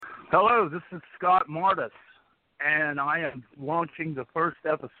Hello, this is Scott Martis, and I am launching the first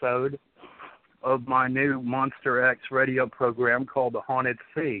episode of my new Monster X radio program called The Haunted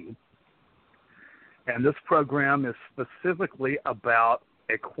Sea. And this program is specifically about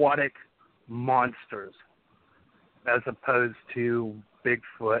aquatic monsters as opposed to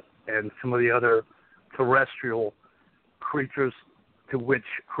Bigfoot and some of the other terrestrial creatures to which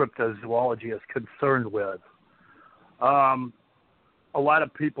cryptozoology is concerned with. A lot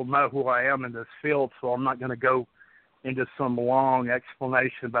of people know who I am in this field, so I'm not going to go into some long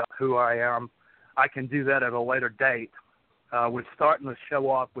explanation about who I am. I can do that at a later date. We're starting the show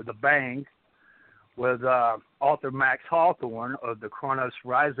off with a bang with author Max Hawthorne of the Kronos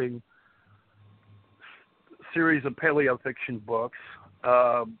Rising series of paleofiction books.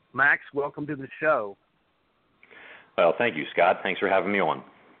 Max, welcome to the show. Well, thank you, Scott. Thanks for having me on.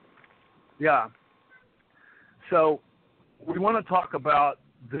 Yeah. So we want to talk about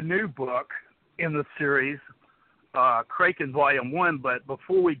the new book in the series, Kraken Volume 1, but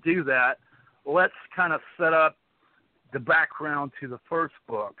before we do that, let's kind of set up the background to the first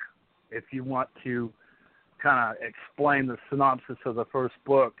book, if you want to kind of explain the synopsis of the first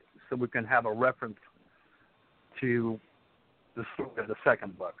book so we can have a reference to the story of the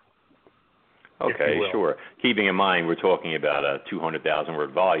second book. Okay, sure. Keeping in mind we're talking about a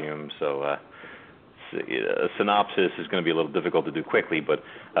 200,000-word volume, so a synopsis is going to be a little difficult to do quickly, but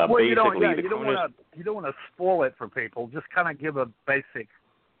basically you don't want to spoil it for people. Just kind of give a basic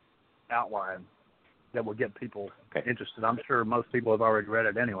outline that will get people interested. I'm sure most people have already read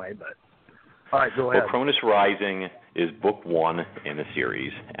it anyway, but all right, go ahead. Well, Kronos Rising is book one in the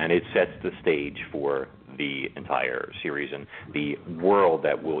series, and it sets the stage for the entire series and the world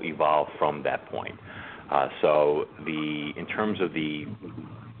that will evolve from that point. In terms of the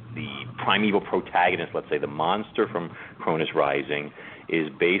primeval protagonist, let's say the monster from Kronos Rising, is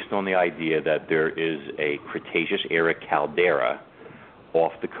based on the idea that there is a Cretaceous-era caldera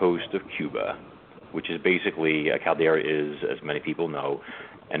off the coast of Cuba, which is basically, a caldera is, as many people know,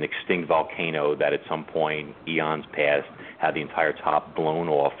 an extinct volcano that at some point, eons past, had the entire top blown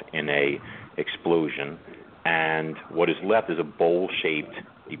off in a explosion, and what is left is a bowl-shaped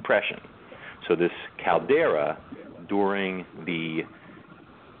depression. So this caldera, during the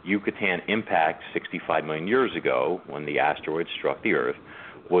Yucatan impact 65 million years ago, when the asteroid struck the Earth,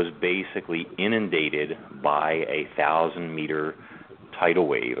 was basically inundated by a 1,000-meter tidal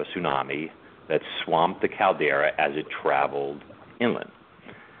wave, a tsunami, that swamped the caldera as it traveled inland.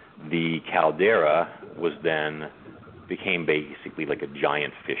 The caldera became basically like a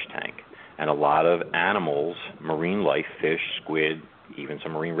giant fish tank, and a lot of animals, marine life, fish, squid, even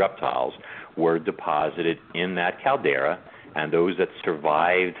some marine reptiles, were deposited in that caldera, and those that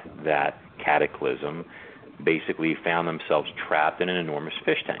survived that cataclysm basically found themselves trapped in an enormous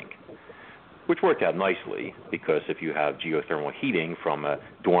fish tank, which worked out nicely because if you have geothermal heating from a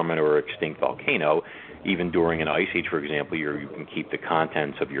dormant or extinct volcano, even during an ice age, for example, you can keep the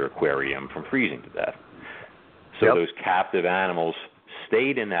contents of your aquarium from freezing to death. So those captive animals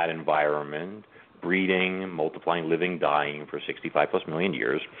stayed in that environment, breeding, multiplying, living, dying for 65 plus million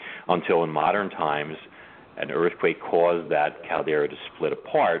years, until in modern times an earthquake caused that caldera to split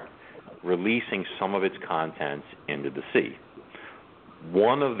apart, releasing some of its contents into the sea.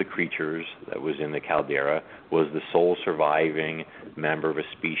 One of the creatures that was in the caldera was the sole surviving member of a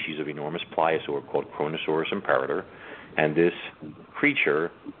species of enormous pliosaur called Kronosaurus imperator, and this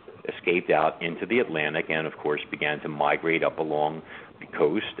creature escaped out into the Atlantic and, of course, began to migrate up along the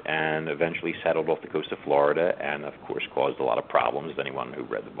coast and eventually settled off the coast of Florida and, of course, caused a lot of problems, as anyone who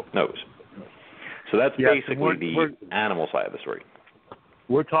read the book knows. So that's basically the animal side of the story.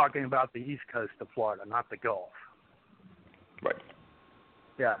 We're talking about the east coast of Florida, not the Gulf. Right.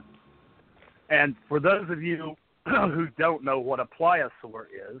 Yeah. And for those of you who don't know what a pliosaur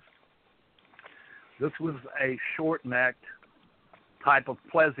is, this was a short-necked type of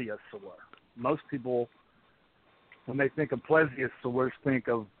plesiosaur. Most people, when they think of plesiosaurs, think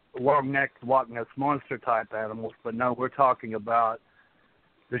of long-necked Loch Ness Monster-type animals, but no, we're talking about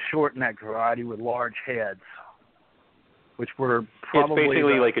the short-necked variety with large heads, which were probably... It's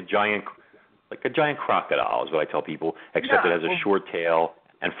basically like a giant crocodile is what I tell people, except it has a short tail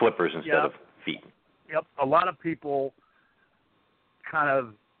and flippers instead of feet. Yep. A lot of people kind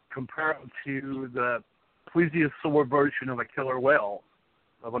of compare them to the plesiosaur version of a killer whale,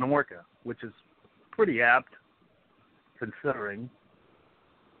 of an orca, which is pretty apt considering.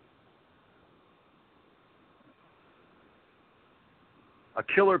 A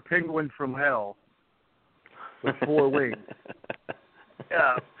killer penguin from hell with 4 wings.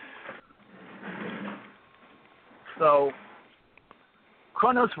 Yeah. So,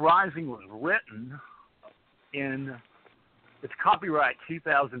 Kronos Rising was written in, it's copyright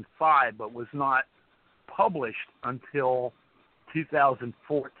 2005, but was not published until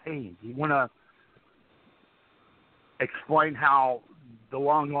 2014. Do you want to explain how the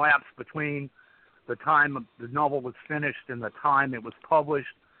long lapse between the time the novel was finished and the time it was published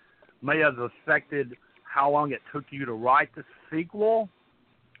may have affected how long it took you to write the sequel,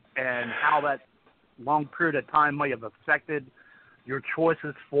 and how that long period of time may have affected your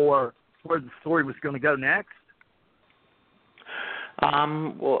choices for where the story was going to go next?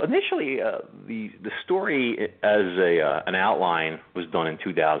 Well, initially, the story as an outline was done in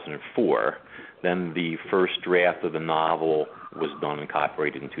 2004. Then the first draft of the novel was done and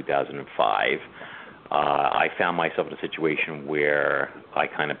copyrighted in 2005. I found myself in a situation where I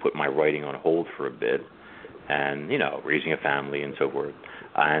kind of put my writing on hold for a bit, and raising a family and so forth.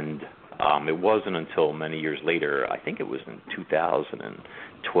 And it wasn't until many years later, I think it was in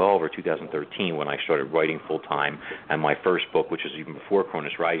 2012 or 2013, when I started writing full time. And my first book, which was even before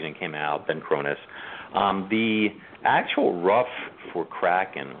Kronos Rising came out, then Kronos. The actual rough for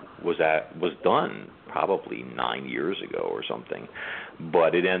Kraken was done probably 9 years ago or something,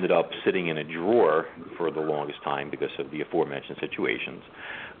 but it ended up sitting in a drawer for the longest time because of the aforementioned situations.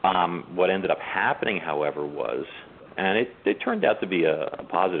 What ended up happening, however, was, and it turned out to be a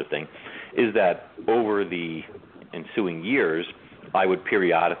positive thing, is that over the ensuing years, I would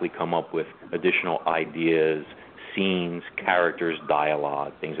periodically come up with additional ideas, scenes, characters,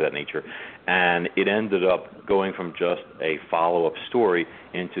 dialogue, things of that nature. And it ended up going from just a follow-up story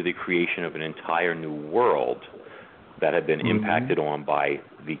into the creation of an entire new world that had been impacted on by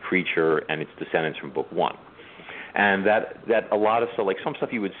the creature and its descendants from book one. And that a lot of stuff, like some stuff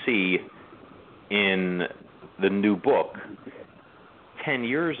you would see in the new book 10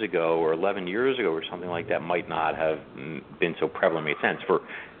 years ago or 11 years ago or something like that might not have been so prevalent, made sense. For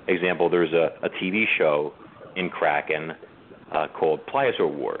example, there's a TV show in Kraken called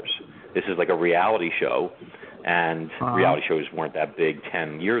Pliosaur Wars. This is like a reality show, and reality shows weren't that big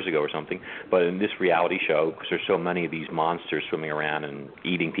 10 years ago or something, but in this reality show, because there's so many of these monsters swimming around and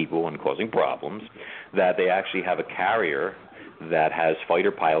eating people and causing problems, that they actually have a carrier that has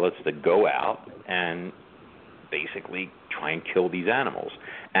fighter pilots that go out and basically try and kill these animals.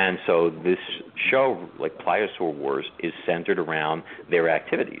 And so this show, like Pliosaur Wars, is centered around their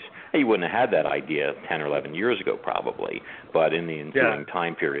activities. Now, you wouldn't have had that idea 10 or 11 years ago probably, but in the ensuing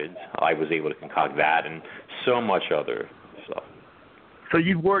time periods, I was able to concoct that and so much other stuff. So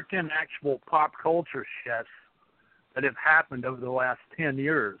you've worked in actual pop culture shifts that have happened over the last 10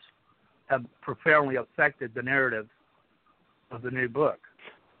 years, have profoundly affected the narrative of the new book.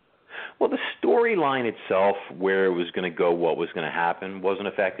 Well, the storyline itself, where it was going to go, what was going to happen, wasn't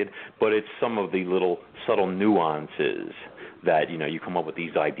affected, but it's some of the little subtle nuances that, you come up with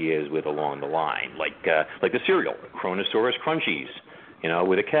these ideas with along the line, like the cereal, Kronosaurus Crunchies,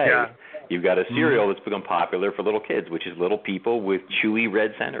 with a K. Yeah. You've got a cereal that's become popular for little kids, which is little people with chewy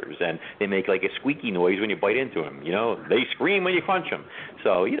red centers, and they make like a squeaky noise when you bite into them. They scream when you crunch them.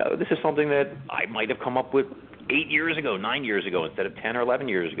 So, this is something that I might have come up with 8 years ago, 9 years ago, instead of 10 or 11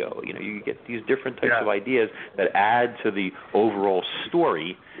 years ago. You get these different types of ideas that add to the overall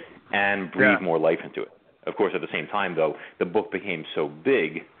story and breathe more life into it. Of course, at the same time, though, the book became so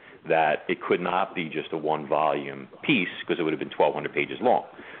big that it could not be just a one-volume piece, because it would have been 1,200 pages long.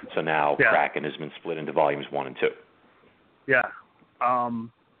 So now Kraken has been split into volumes 1 and 2. Yeah.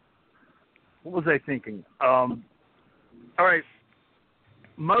 What was I thinking? All right.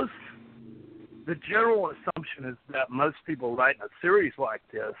 The general assumption is that most people writing a series like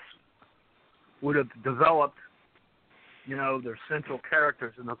this would have developed, their central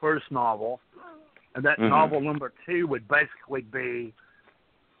characters in the first novel, and that novel number 2 would basically be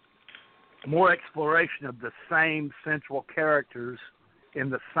more exploration of the same central characters in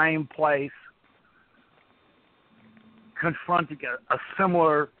the same place, confronting a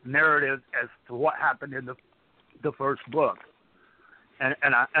similar narrative as to what happened in the first book. And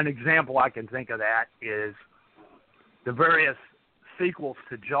an example I can think of that is the various sequels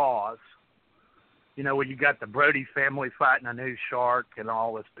to Jaws, where you got the Brody family fighting a new shark and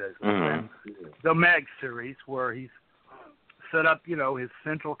all this business. And the Meg series, where he's set up, his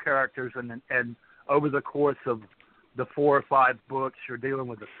central characters, and over the course of the 4 or 5 books, you're dealing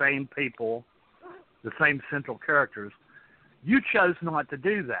with the same people, the same central characters. You chose not to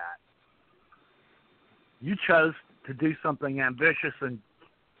do that. You chose to do something ambitious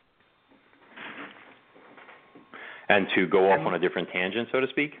and to go off on a different tangent, so to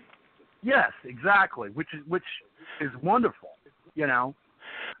speak. Yes, exactly. Which is wonderful.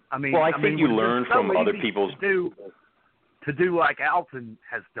 I mean, well, I think you learn from other people's. to do like Alton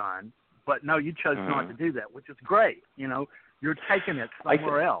has done, but no, you chose not to do that, which is great. You're taking it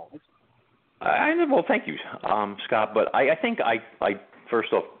somewhere else. Well, thank you, Scott. But I think I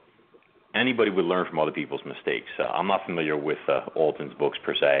first off, anybody would learn from other people's mistakes. I'm not familiar with Alton's books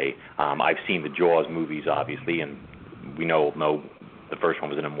per se. I've seen the Jaws movies, obviously, and we know the first one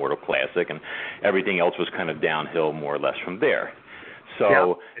was an immortal classic, and everything else was kind of downhill more or less from there.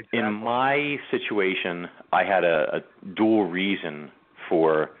 So exactly. In my situation, I had a dual reason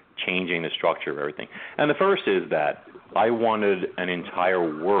for changing the structure of everything. And the first is that I wanted an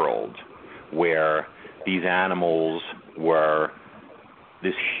entire world where these animals were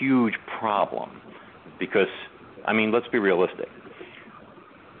this huge problem. Because, let's be realistic.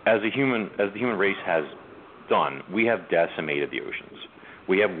 As the human race has done, we have decimated the oceans.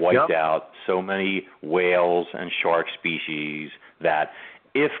 We have wiped out so many whales and shark species that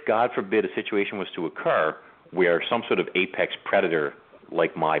if, God forbid, a situation was to occur where some sort of apex predator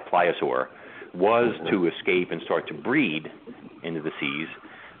like my pliosaur was to escape and start to breed into the seas,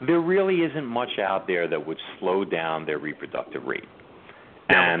 there really isn't much out there that would slow down their reproductive rate.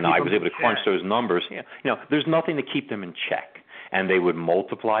 And I was able to crunch those numbers. There's nothing to keep them in check. And they would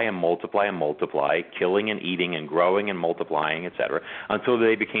multiply and multiply and multiply, killing and eating and growing and multiplying, et cetera, until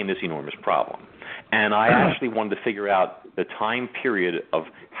they became this enormous problem. And I actually wanted to figure out the time period of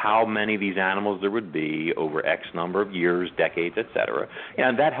how many of these animals there would be over X number of years, decades, et cetera.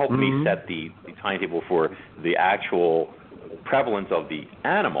 And that helped me set the timetable for the actual prevalence of the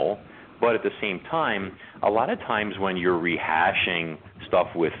animal. But at the same time, a lot of times when you're rehashing stuff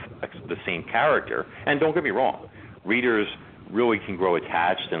with the same character, and don't get me wrong, readers really can grow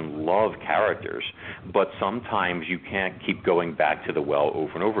attached and love characters, but sometimes you can't keep going back to the well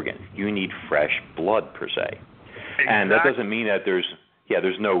over and over again. You need fresh blood, per se. Exactly. And that doesn't mean that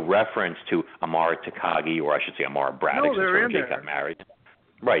there's no reference to Amara Takagi, or I should say Amara Braddock, since Jake got married.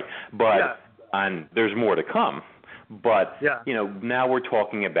 Right. But and there's more to come. But now we're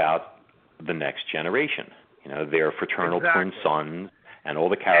talking about the next generation. Their fraternal twin sons and all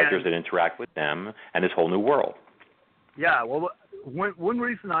the characters that interact with them, and this whole new world. Yeah, well, one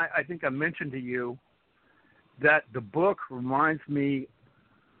reason I think I mentioned to you that the book reminds me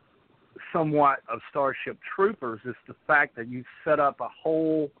somewhat of Starship Troopers is the fact that you set up a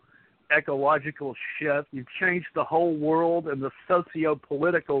whole ecological shift. You've changed the whole world and the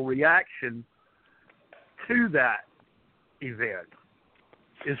socio-political reaction to that event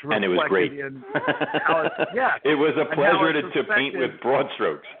is reflected and it was great. In how it was a pleasure to paint with broad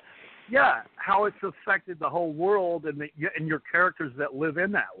strokes. Yeah, how it's affected the whole world and your characters that live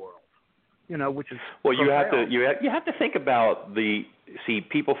in that world, which is you have to think about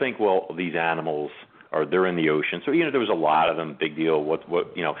people think, well, these animals they're in the ocean, so there was a lot of them, big deal.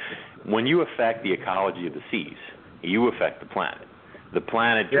 When you affect the ecology of the seas, you affect the planet. The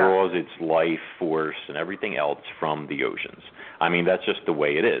planet draws its life force and everything else from the oceans. That's just the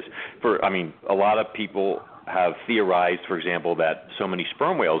way it is. A lot of people have theorized, for example, that so many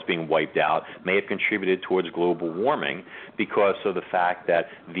sperm whales being wiped out may have contributed towards global warming because of the fact that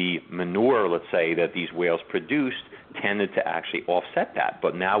the manure, let's say, that these whales produced tended to actually offset that.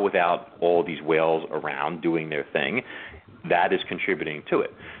 But now without all these whales around doing their thing, that is contributing to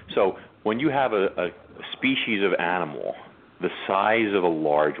it. So when you have a species of animal the size of a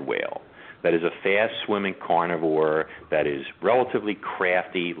large whale, that is a fast-swimming carnivore, that is relatively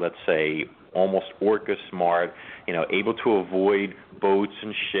crafty, let's say almost orca smart, able to avoid boats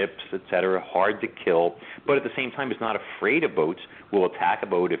and ships, etc., hard to kill, but at the same time is not afraid of boats, will attack a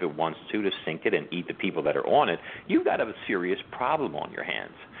boat if it wants to sink it and eat the people that are on it, you've got a serious problem on your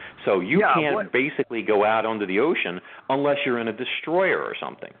hands. So you can't basically go out onto the ocean unless you're in a destroyer or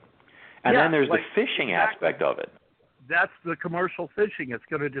something. And then there's the fishing aspect of it. That's the commercial fishing. It's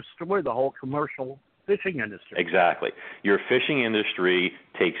going to destroy the whole commercial fishing industry. Exactly. Your fishing industry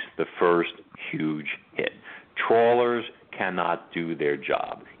takes the first huge hit. Trawlers cannot do their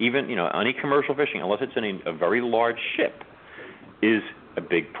job. Even, any commercial fishing, unless it's in a very large ship, is a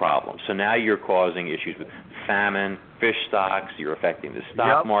big problem. So now you're causing issues with famine, fish stocks, you're affecting the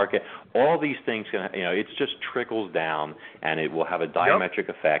stock market. All these things, it just trickles down, and it will have a diametric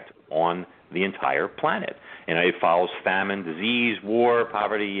effect on the entire planet. It follows famine, disease, war,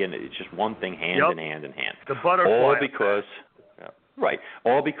 poverty, and it's just one thing hand in hand in hand. The butterfly.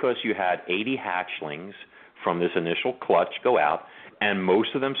 All because you had 80 hatchlings from this initial clutch go out, and most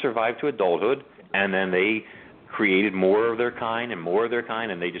of them survived to adulthood, and then they created more of their kind and more of their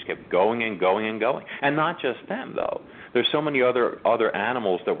kind, and they just kept going and going and going. And not just them, though. There's so many other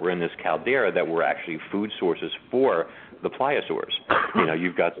animals that were in this caldera that were actually food sources for the pliosaurs.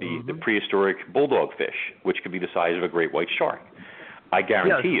 You've got the prehistoric bulldog fish, which could be the size of a great white shark. I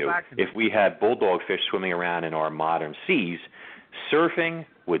guarantee you, if we had bulldog fish swimming around in our modern seas, surfing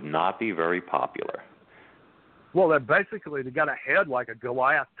would not be very popular. Well, they got a head like a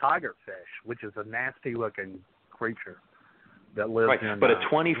Goliath tigerfish, which is a nasty-looking creature that lives in. But a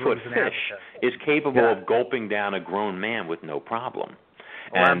 20-foot fish is capable of gulping down a grown man with no problem.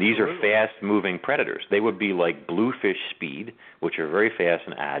 And these are fast-moving predators. They would be like bluefish speed, which are very fast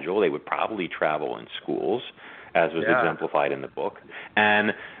and agile. They would probably travel in schools, as was exemplified in the book.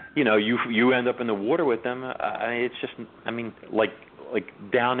 And, you end up in the water with them. It's just, like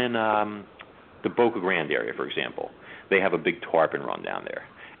down in the Boca Grande area, for example. They have a big tarpon run down there.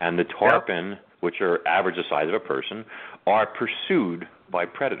 And the tarpon, which are average the size of a person, are pursued by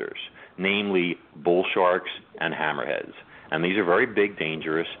predators, namely bull sharks and hammerheads. And these are very big,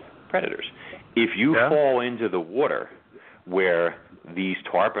 dangerous predators. If you fall into the water where these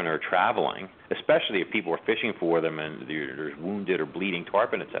tarpon are traveling, especially if people are fishing for them and there's wounded or bleeding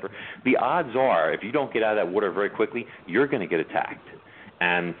tarpon, etc., the odds are, if you don't get out of that water very quickly, you're going to get attacked.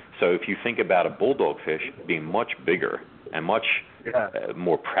 And so if you think about a bulldog fish being much bigger and much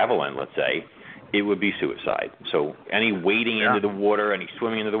more prevalent, let's say, it would be suicide. So any wading into the water, any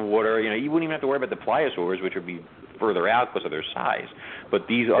swimming into the water, you wouldn't even have to worry about the pliosaurs, which would be further out because of their size. But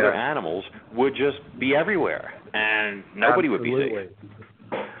these other animals would just be everywhere, and nobody would be safe.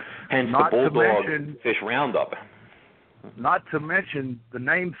 Hence the bulldog fish roundup. Not to mention the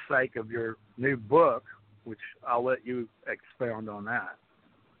namesake of your new book, which I'll let you expound on that.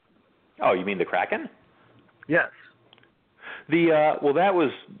 Oh, you mean the Kraken? Yes. That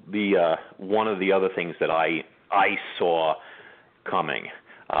was the one of the other things that I saw coming,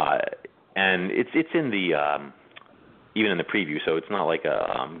 and it's in the even in the preview, so it's not like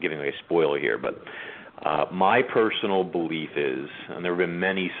I'm giving away a spoiler here. But my personal belief is, and there have been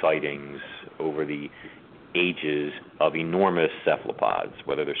many sightings over the ages of enormous cephalopods,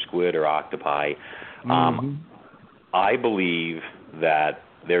 whether they're squid or octopi. I believe that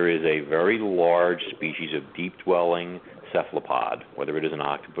there is a very large species of deep-dwelling cephalopod, whether it is an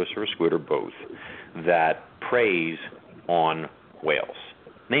octopus or a squid or both, that preys on whales,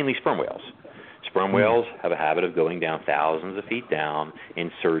 namely sperm whales. Sperm whales have a habit of going down thousands of feet down in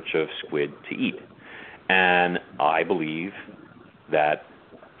search of squid to eat. And I believe that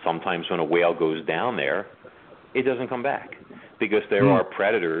sometimes when a whale goes down there, it doesn't come back because there are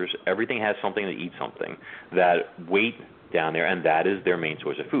predators. Everything has something that eats something that wait down there, and that is their main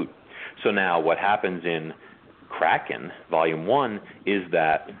source of food. So now what happens in Kraken, Volume 1, is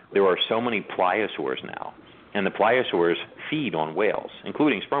that there are so many pliosaurs now, and the pliosaurs feed on whales,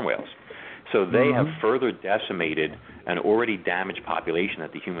 including sperm whales. So they have further decimated an already damaged population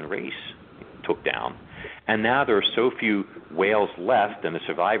that the human race took down. And now there are so few whales left, and the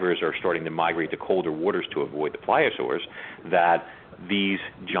survivors are starting to migrate to colder waters to avoid the pliosaurs, that these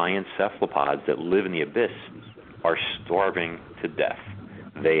giant cephalopods that live in the abyss are starving to death.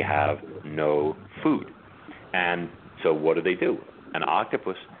 They have no food. And so what do? An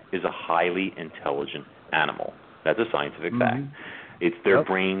octopus is a highly intelligent animal. That's a scientific fact. Their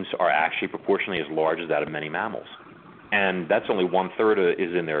brains are actually proportionally as large as that of many mammals. And that's only 1/3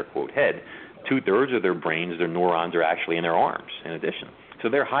 is in their, quote, head. 2/3 of their brains, their neurons, are actually in their arms, in addition. So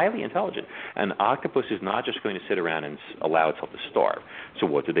they're highly intelligent. An octopus is not just going to sit around and allow itself to starve. So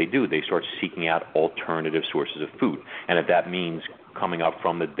what do? They start seeking out alternative sources of food. And if that means coming up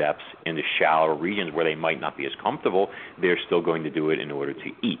from the depths into shallower regions where they might not be as comfortable, they're still going to do it in order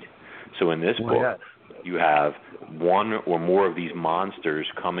to eat. So in this book, you have one or more of these monsters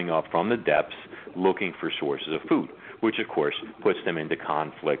coming up from the depths looking for sources of food, which, of course, puts them into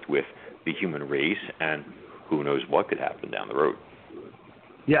conflict with the human race, and who knows what could happen down the road.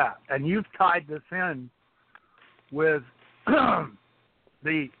 Yeah, and you've tied this in with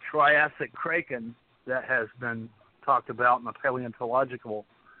the Triassic Kraken that has been talked about in the paleontological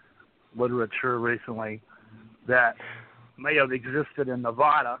literature recently that may have existed in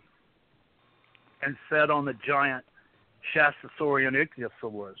Nevada and fed on the giant Shastasaurian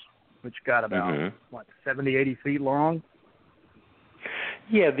ichthyosaurs, which got about, 70, 80 feet long?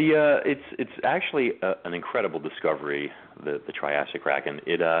 Yeah, it's actually an incredible discovery, the Triassic Kraken.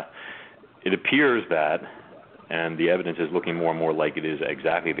 It appears that, and the evidence is looking more and more like it is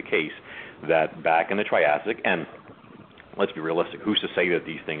exactly the case, that back in the Triassic, and let's be realistic, who's to say that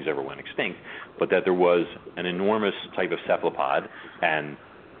these things ever went extinct, but that there was an enormous type of cephalopod, and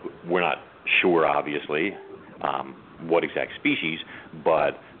we're not sure, obviously, what exact species,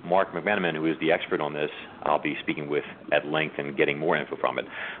 but Mark McManaman, who is the expert on this, I'll be speaking with at length and getting more info from it.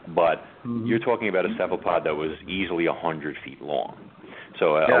 But you're talking about a cephalopod that was easily 100 feet long.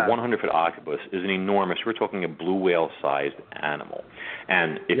 So a 100-foot octopus is an enormous, we're talking a blue whale-sized animal.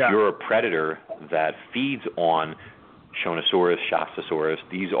 And if you're a predator that feeds on Shonosaurus, Shastasaurus,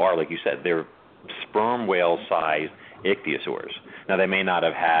 these are, like you said, they're sperm whale-sized ichthyosaurs. Now, they may not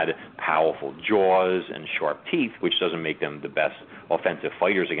have had powerful jaws and sharp teeth, which doesn't make them the best offensive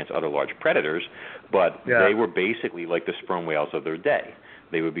fighters against other large predators, but they were basically like the sperm whales of their day.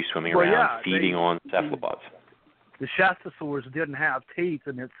 They would be swimming around, feeding on cephalopods. The Shastasaurs didn't have teeth,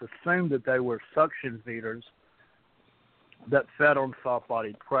 and it's assumed that they were suction feeders that fed on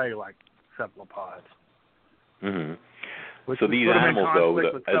soft-bodied prey like cephalopods. So these animals, though,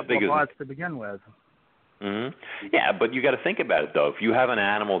 as big as to begin with. Yeah, but you got to think about it, though. If you have an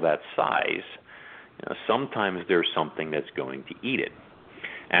animal that size, sometimes there's something that's going to eat it,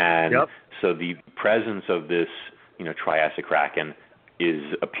 and so the presence of this, Triassic kraken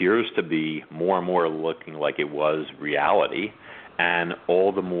appears to be more and more looking like it was reality, and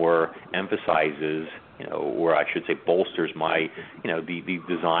all the more emphasizes, or I should say bolsters my, the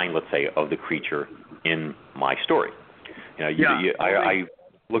design, let's say, of the creature in my story. I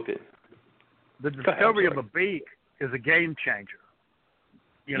looked at the discovery of a beak is a game changer.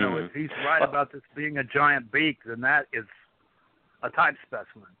 If he's right about this being a giant beak, then that is a type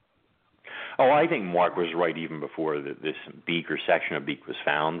specimen. Oh, I think Mark was right even before this beak or section of beak was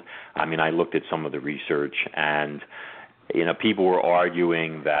found. I mean, I looked at some of the research, and people were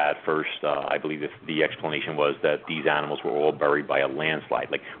arguing that first, I believe the explanation was that these animals were all buried by a landslide,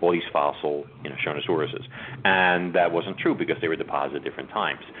 like all these fossil, Shonosauruses. And that wasn't true because they were deposited at different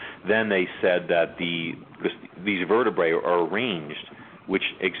times. Then they said that these vertebrae are arranged which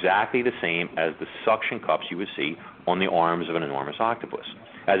exactly the same as the suction cups you would see on the arms of an enormous octopus,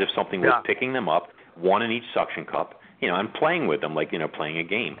 as if something was picking them up, one in each suction cup, and playing with them like, playing a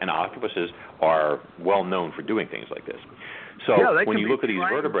game. And octopuses are well known for doing things like this. So when you look at these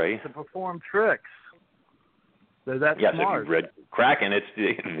vertebrae, to perform tricks. They're that smart. Yes, if you've read Kraken,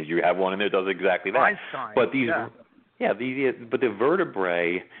 you have one in there that does exactly that. Einstein. But these, but the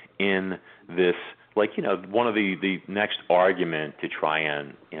vertebrae in this, like, one of the next argument to try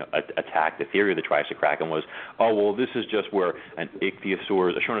and attack the theory of the Triassic kraken was, this is just where a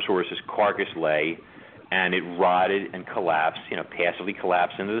Shonosaurus' carcass lay, and it rotted and collapsed, passively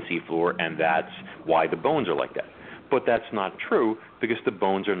collapsed into the seafloor, and that's why the bones are like that. But that's not true because the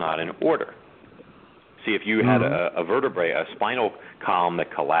bones are not in order. See, if you had a vertebrae, a spinal column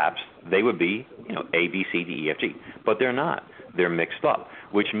that collapsed, they would be, A, B, C, D, E, F, G. But they're not. They're mixed up,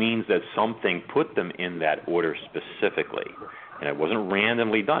 which means that something put them in that order specifically. And it wasn't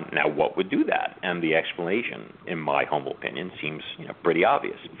randomly done. Now, what would do that? And the explanation, in my humble opinion, seems pretty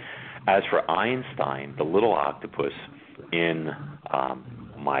obvious. As for Einstein, the little octopus in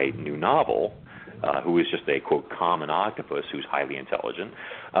my new novel, who is just a, quote, common octopus who's highly intelligent,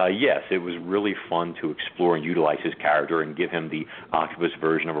 yes, it was really fun to explore and utilize his character and give him the octopus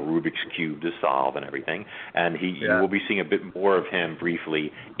version of a Rubik's Cube to solve and everything. And you will be seeing a bit more of him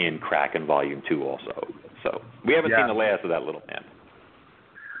briefly in Kraken Volume 2 also. So we haven't seen the last of that little man.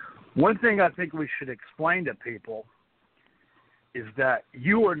 One thing I think we should explain to people is that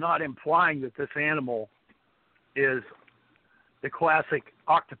you are not implying that this animal is the classic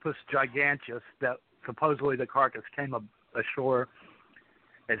octopus giganteus that supposedly the carcass came ashore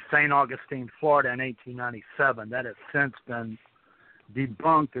at St. Augustine, Florida in 1897. That has since been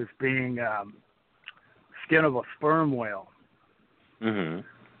debunked as being skin of a sperm whale. Well,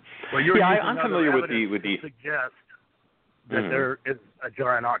 I'm familiar with the suggest that there is a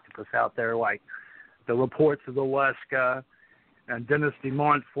giant octopus out there, like the reports of the Leska and Dennis de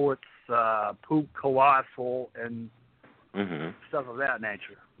Montfort's Poop Colossal and stuff of that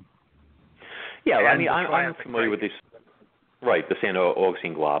nature. Yeah, I mean, I'm familiar with this. Right, the St.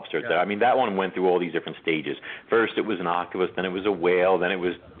 Augustine globster. Yeah. I mean, that one went through all these different stages. First, it was an octopus, then it was a whale, then it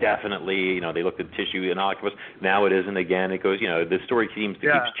was definitely, they looked at tissue, an octopus. Now it isn't again. It goes, the story seems to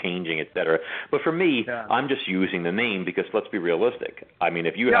keep changing, et cetera. But for me, I'm just using the name because let's be realistic. I mean,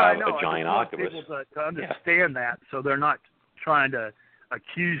 if you have a giant octopus, people to understand that, so they're not trying to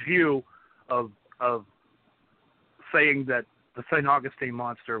accuse you of saying that the St. Augustine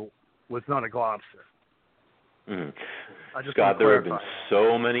monster was not a globster. Scott, there have been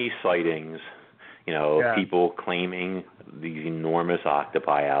so many sightings, people claiming these enormous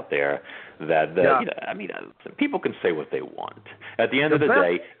octopi out there that, people can say what they want. At the end of the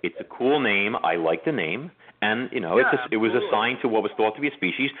day, it's a cool name. I like the name. And, it was assigned to what was thought to be a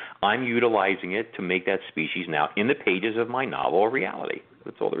species. I'm utilizing it to make that species now, in the pages of my novel, a reality.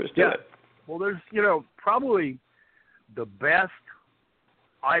 That's all there is to it. Well, there's, probably the best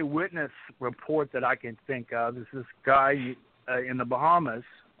eyewitness report that I can think of is this guy in the Bahamas,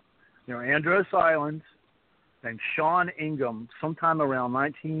 Andros Islands, named Sean Ingham, sometime around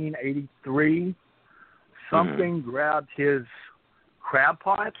 1983. Something grabbed his crab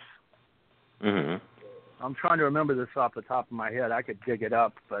pots. Mm-hmm. I'm trying to remember this off the top of my head. I could dig it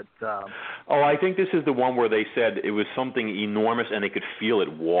up, but... I think this is the one where they said it was something enormous and they could feel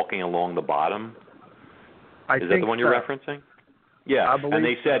it walking along the bottom. Is that the one you're referencing? Yeah, and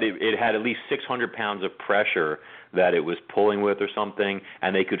they said it had at least 600 pounds of pressure that it was pulling with or something,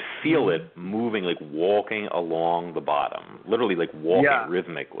 and they could feel it moving, like walking along the bottom, literally like walking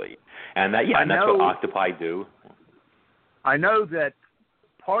rhythmically. And that's what octopi do. I know that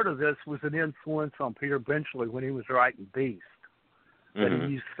part of this was an influence on Peter Benchley when he was writing Beast. That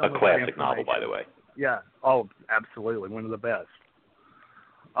he used some a classic novel, by the way. Yeah. Oh, absolutely. One of the best.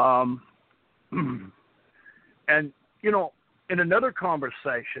 And, in another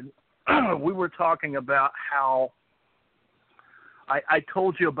conversation, we were talking about how I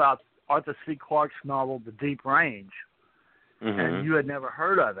told you about Arthur C. Clarke's novel, The Deep Range, and you had never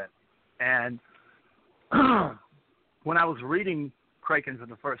heard of it. And when I was reading Kraken for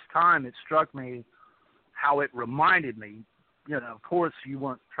the first time, it struck me how it reminded me, of course you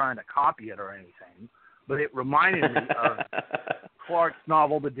weren't trying to copy it or anything, but it reminded me of Clarke's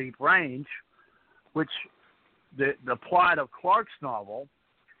novel, The Deep Range, which the plot of Clarke's novel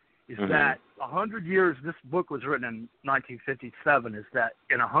is that 100 years, this book was written in 1957, is that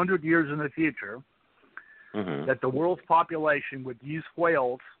in 100 years in the future, that the world's population would use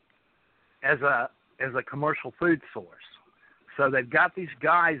whales as a commercial food source. So they've got these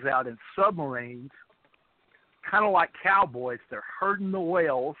guys out in submarines, kind of like cowboys. They're herding the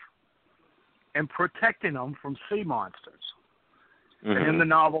whales and protecting them from sea monsters. And in the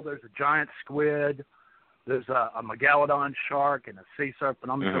novel, there's a giant squid, there's a megalodon shark, and a sea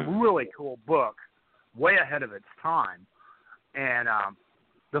serpent. I mean, it's a really cool book, way ahead of its time. And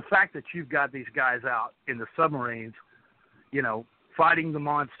the fact that you've got these guys out in the submarines, fighting the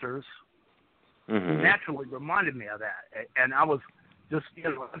monsters, naturally reminded me of that. And I was just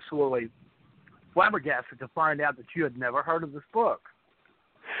absolutely flabbergasted to find out that you had never heard of this book.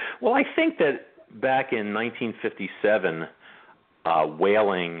 Well, I think that back in 1957,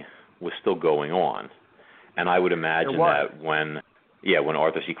 whaling was still going on. And I would imagine that when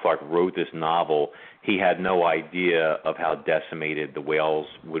Arthur C. Clarke wrote this novel, he had no idea of how decimated the whales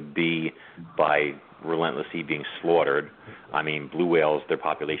would be by relentlessly being slaughtered. I mean, blue whales, their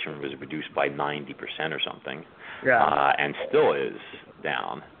population was reduced by 90% or something, and still is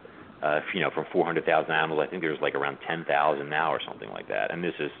down. From 400,000 animals, I think there's like around 10,000 now or something like that. And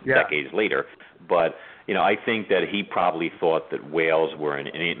this is decades later. But, I think that he probably thought that whales were an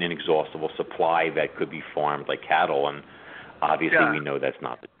inexhaustible supply that could be farmed like cattle. And obviously we know that's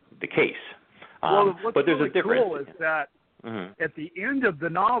not the case. What's but there's really a difference. Cool is that at the end of the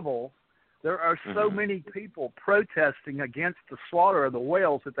novel, there are so many people protesting against the slaughter of the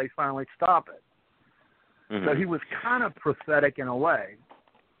whales that they finally stop it. So he was kind of prophetic in a way.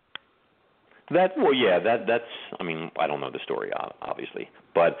 That's, I mean, I don't know the story, obviously.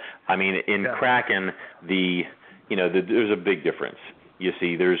 But, I mean, in Kraken, there's a big difference. You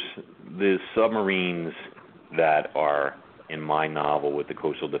see, there's the submarines that are in my novel with the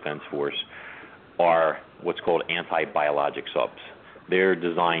Coastal Defense Force are what's called anti-biologic subs. They're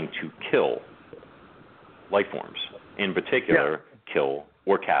designed to kill life forms, in particular, kill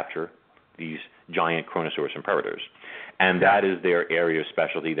or capture these giant Kronosaurus and predators. And that is their area of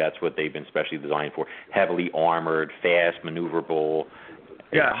specialty. That's what they've been specially designed for. Heavily armored, fast, maneuverable,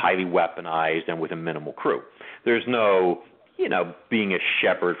 highly weaponized, and with a minimal crew. There's no, being a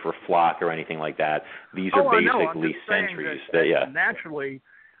shepherd for flock or anything like that. These are basically sentries. Naturally,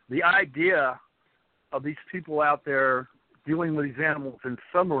 the idea of these people out there dealing with these animals in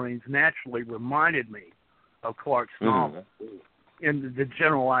submarines naturally reminded me of Clarke's novel in the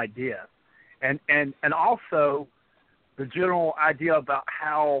general idea. And also the general idea about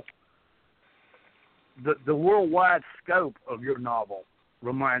how the worldwide scope of your novel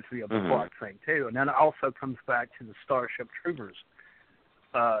reminds me of the Clarke thing, too. And then it also comes back to the Starship Troopers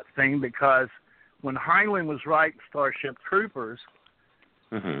thing, because when Heinlein was writing Starship Troopers,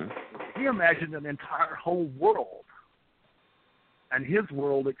 he imagined an entire whole world. And his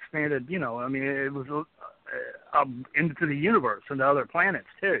world expanded, it was into the universe and other planets,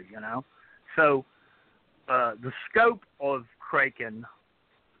 too, So the scope of Kraken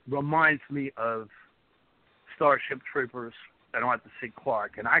reminds me of Starship Troopers and Arthur C.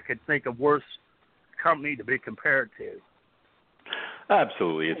 Clarke, and I could think of worse company to be compared to.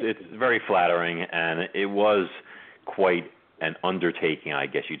 Absolutely. It's very flattering, and it was quite an undertaking, I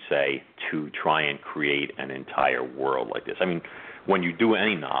guess you'd say, to try and create an entire world like this. I mean, when you do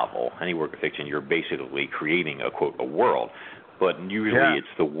any novel, any work of fiction, you're basically creating a world. But usually it's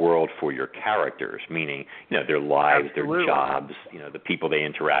the world for your characters, meaning, their lives, Absolutely. their jobs, the people they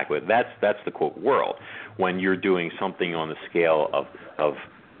interact with. That's the quote world. When you're doing something on the scale of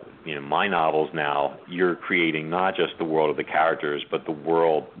my novels now, you're creating not just the world of the characters, but the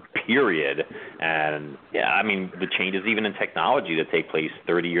world, period. And, the changes even in technology that take place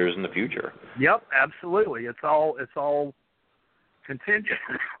 30 years in the future. Yep, absolutely. It's all contingent.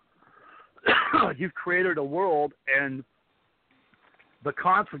 You've created a world, and the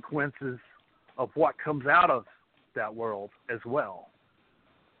consequences of what comes out of that world as well.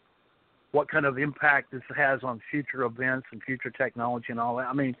 What kind of impact this has on future events and future technology and all that.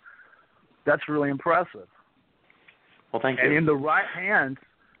 I mean, that's really impressive. Well, thank you. And in the right hands,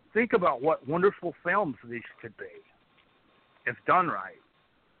 think about what wonderful films these could be, if done right.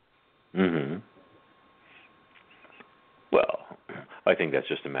 Mm-hmm. Well, I think that's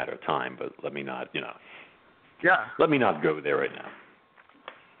just a matter of time, but let me not, let me not go there right now.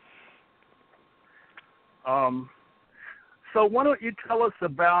 So why don't you tell us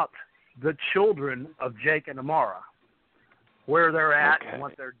about the children of Jake and Amara, where they're at and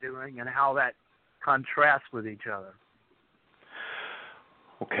what they're doing and how that contrasts with each other.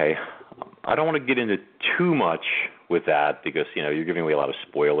 Okay. I don't want to get into too much with that because, you're giving away a lot of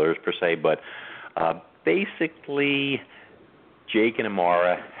spoilers per se, but basically Jake and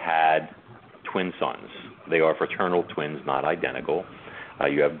Amara had twin sons. They are fraternal twins, not identical.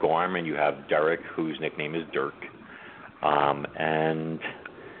 You have Garm and you have Derek, whose nickname is Dirk. And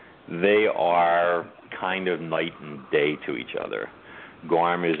they are kind of night and day to each other.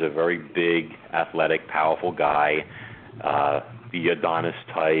 Garm is a very big, athletic, powerful guy, the Adonis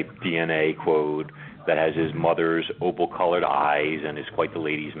type DNA quote that has his mother's opal-colored eyes and is quite the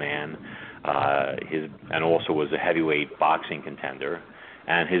ladies' man. And also was a heavyweight boxing contender.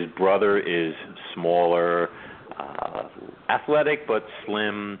 And his brother is smaller, athletic but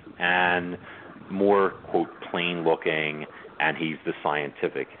slim and more, quote, plain-looking, and he's the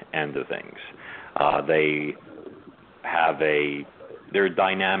scientific end of things. They have their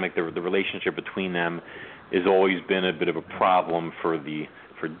dynamic, the relationship between them has always been a bit of a problem for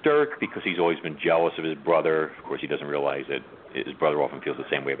Dirk because he's always been jealous of his brother. Of course, he doesn't realize that his brother often feels the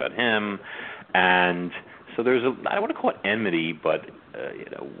same way about him. And so I don't want to call it enmity, but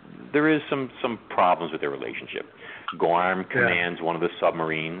there is some problems with their relationship. Garm commands one of the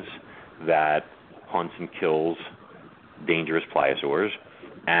submarines that hunts and kills dangerous pliosaurs,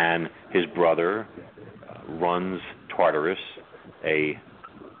 and his brother runs Tartarus, a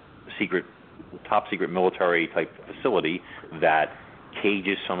top secret military type facility that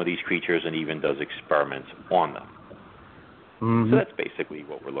cages some of these creatures and even does experiments on them. Mm-hmm. So that's basically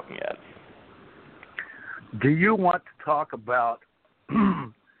what we're looking at. Do you want to talk about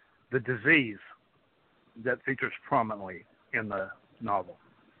the disease that features prominently in the novel?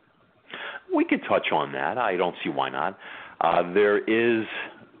 We could touch on that. I don't see why not. There is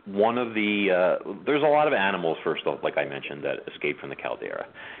there's a lot of animals, first off, like I mentioned, that escape from the caldera.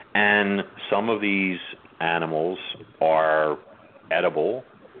 And some of these animals are edible,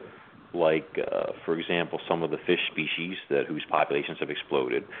 like, for example, some of the fish species whose populations have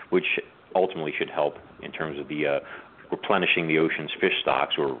exploded, which ultimately should help in terms of the replenishing the ocean's fish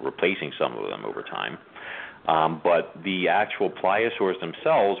stocks or replacing some of them over time. But the actual pliosaurs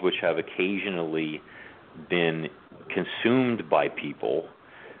themselves, which have occasionally been consumed by people,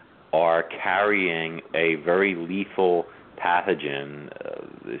 are carrying a very lethal pathogen,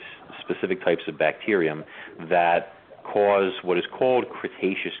 this specific types of bacterium that cause what is called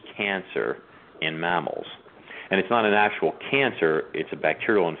Cretaceous cancer in mammals. And it's not an actual cancer, it's a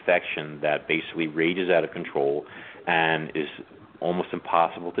bacterial infection that basically rages out of control and is almost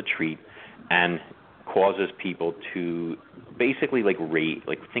impossible to treat and causes people to basically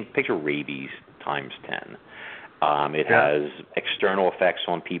picture rabies times 10. It has external effects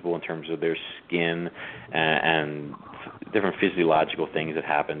on people in terms of their skin and different physiological things that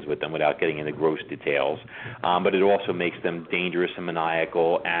happens with them without getting into gross details. But it also makes them dangerous and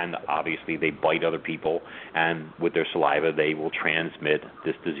maniacal, and obviously they bite other people, and with their saliva they will transmit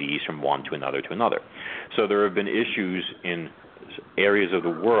this disease from one to another to another. So there have been issues in areas of the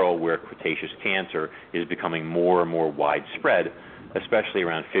world where Cretaceous cancer is becoming more and more widespread, especially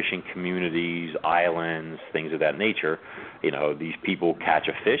around fishing communities, islands, things of that nature. These people catch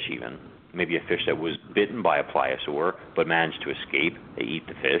a fish even, maybe a fish that was bitten by a pliosaur but managed to escape. They eat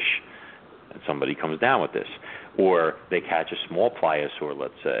the fish, and somebody comes down with this. or they catch a small pliosaur,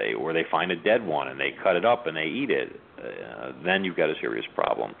 let's say, or they find a dead one and they cut it up and they eat it, then you've got a serious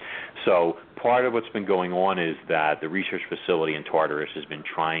problem. So part of what's been going on is that the research facility in Tartarus has been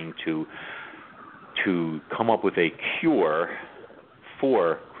trying to come up with a cure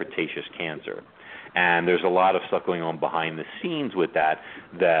for Cretaceous cancer. And there's a lot of stuff going on behind the scenes with that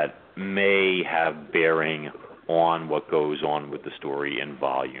may have bearing on what goes on with the story in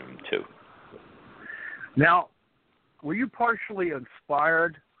Volume 2. Now, were you partially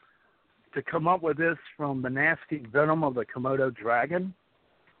inspired to come up with this from the nasty venom of the Komodo dragon?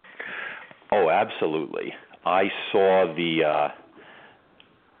 Oh, absolutely. I saw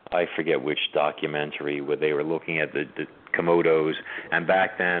I forget which documentary where they were looking at the Komodos, and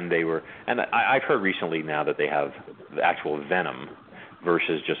back then they were, and I've heard recently now that they have the actual venom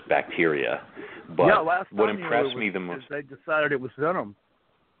versus just bacteria. But yeah, last what time impressed me the most, they decided it was venom.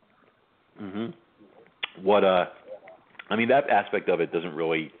 Mm-hmm. I mean, that aspect of it doesn't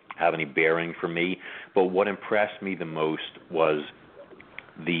really have any bearing for me, but what impressed me the most was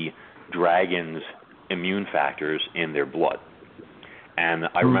the dragons' immune factors in their blood. And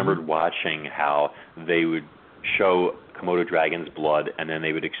I remembered watching how they would show Komodo dragon's blood and then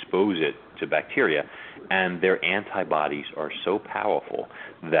they would expose it to bacteria, and their antibodies are so powerful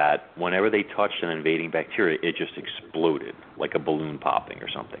that whenever they touched an invading bacteria, it just exploded like a balloon popping or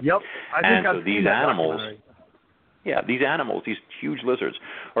something. Yep, I think I've seen that documentary. These animals, these huge lizards,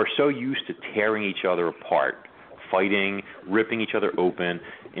 are so used to tearing each other apart, fighting, ripping each other open,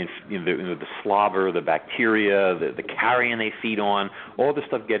 the slobber, the bacteria, the carrion they feed on, all this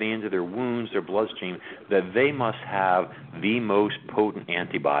stuff getting into their wounds, their bloodstream, that they must have the most potent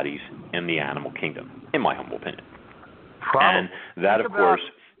antibodies in the animal kingdom, in my humble opinion. Probably. And that, of course...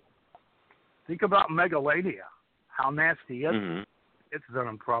 Think about Megalania, how nasty its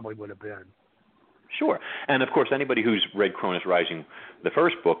venom probably would have been. Sure. And, of course, anybody who's read Cronus Rising, the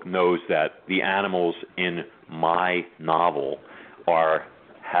first book, knows that the animals in my novel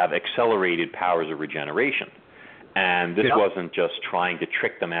have accelerated powers of regeneration. And this wasn't just trying to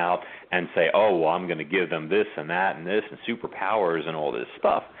trick them out and say, oh, well, I'm going to give them this and that and this and superpowers and all this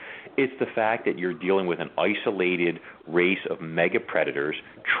stuff. It's the fact that you're dealing with an isolated race of mega predators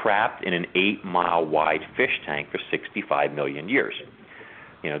trapped in an 8-mile wide fish tank for 65 million years.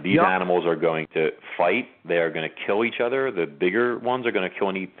 These animals are going to fight. They are going to kill each other. The bigger ones are going to kill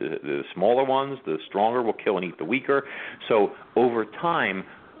and eat the smaller ones. The stronger will kill and eat the weaker. So over time,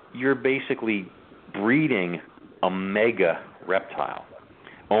 you're basically breeding a mega reptile.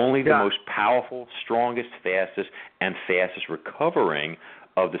 Only the most powerful, strongest, fastest recovering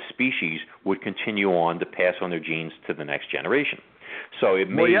of the species would continue on to pass on their genes to the next generation. So it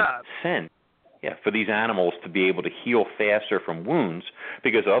made sense for these animals to be able to heal faster from wounds,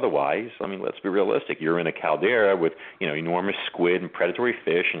 because otherwise, I mean, let's be realistic. You're in a caldera with, enormous squid and predatory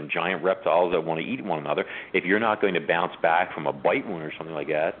fish and giant reptiles that want to eat one another. If you're not going to bounce back from a bite wound or something like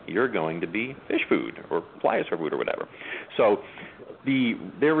that, you're going to be fish food or pliosaur food or whatever. So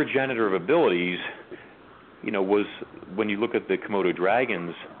their regenerative abilities, was, when you look at the Komodo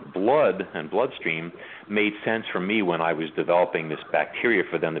dragon's blood and bloodstream, made sense for me when I was developing this bacteria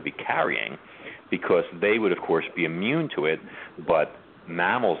for them to be carrying, because they would, of course, be immune to it, but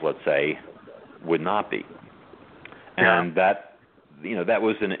mammals, let's say, would not be. And that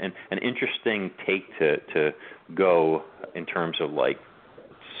was an interesting take to go in terms of, like,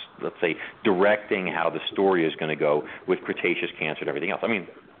 let's say, directing how the story is going to go with Cretaceous cancer and everything else. I mean,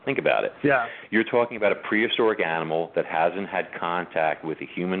 think about it. Yeah. You're talking about a prehistoric animal that hasn't had contact with a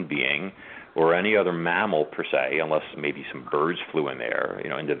human being or any other mammal per se, unless maybe some birds flew in there,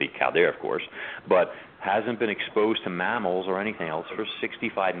 into the caldera, of course, but hasn't been exposed to mammals or anything else for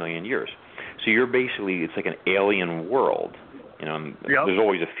 65 million years. So you're basically, it's like an alien world. There's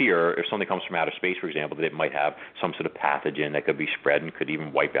always a fear if something comes from outer space, for example, that it might have some sort of pathogen that could be spread and could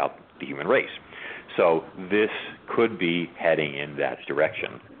even wipe out the human race. So this could be heading in that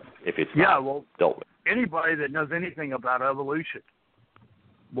direction if it's not dealt with. Anybody that knows anything about evolution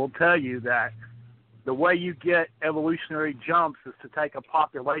will tell you that the way you get evolutionary jumps is to take a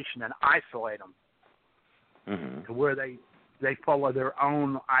population and isolate them to where they follow their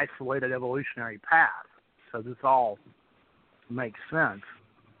own isolated evolutionary path. So this all makes sense.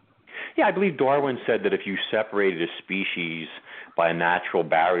 Yeah, I believe Darwin said that if you separated a species by a natural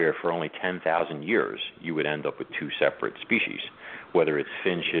barrier for only 10,000 years, you would end up with two separate species, whether it's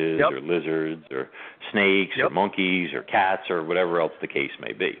finches or lizards or snakes or monkeys or cats or whatever else the case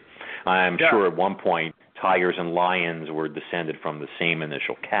may be. I'm sure at one point tigers and lions were descended from the same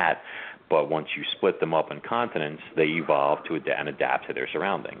initial cat, but once you split them up in continents, they evolved to adapt to their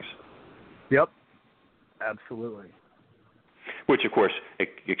surroundings. Yep. Absolutely. Which, of course,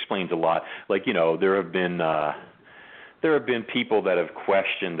 explains a lot. Like, there have been people that have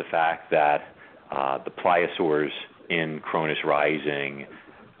questioned the fact that the pliosaurs in Cronus Rising,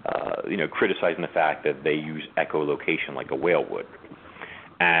 criticizing the fact that they use echolocation like a whale would.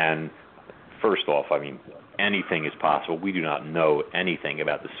 And first off, I mean, anything is possible. We do not know anything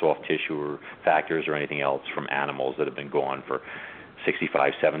about the soft tissue factors or anything else from animals that have been gone for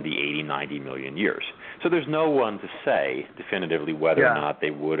 65, 70, 80, 90 million years. So there's no one to say definitively whether or not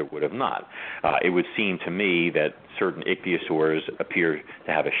they would or would have not. It would seem to me that certain ichthyosaurs appear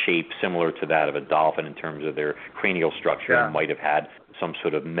to have a shape similar to that of a dolphin in terms of their cranial structure and might have had some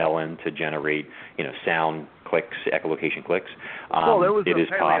sort of melon to generate, sound clicks, echolocation clicks. Well, there was it a is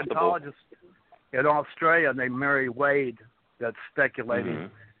paleontologist in Australia named Mary Wade that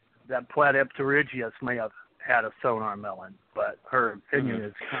speculated that Platypterygius may have had a sonar melon, but her opinion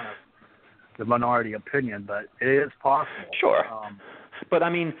is kind of the minority opinion, but it is possible. Sure. But I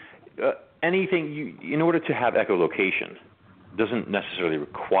mean, anything, in order to have echolocation, doesn't necessarily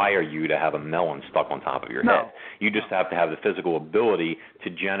require you to have a melon stuck on top of your head. You just have to have the physical ability to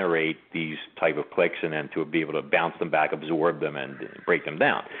generate these type of clicks and then to be able to bounce them back, absorb them, and break them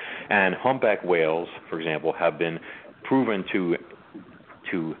down. And humpback whales, for example, have been proven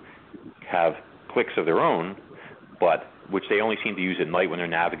to have clicks of their own, but which they only seem to use at night when they're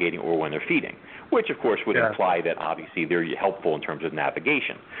navigating or when they're feeding, which of course would imply that obviously they're helpful in terms of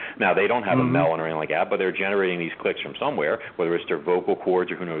navigation. Now, they don't have a melon or anything like that, but they're generating these clicks from somewhere, whether it's their vocal cords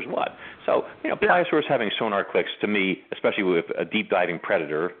or who knows what. So, pliosaurs having sonar clicks, to me, especially with a deep diving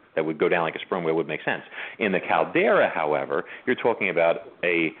predator that would go down like a sperm whale, would make sense. In the caldera, however, you're talking about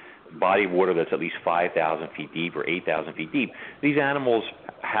a body of water that's at least 5,000 feet deep or 8,000 feet deep. These animals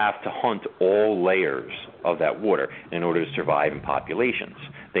have to hunt all layers of that water in order to survive in populations.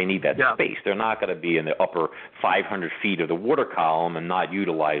 They need that space. They're not going to be in the upper 500 feet of the water column and not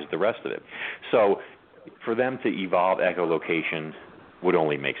utilize the rest of it. So for them to evolve echolocation would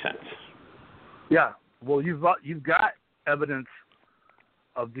only make sense. Yeah. Well, you've got evidence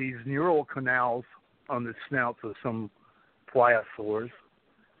of these neural canals on the snouts of some pliosaurs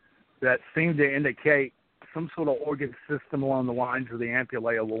that seem to indicate some sort of organ system along the lines of the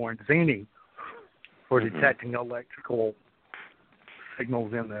ampullae Lorenzini for detecting electrical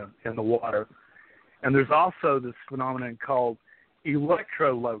signals in the water. And there's also this phenomenon called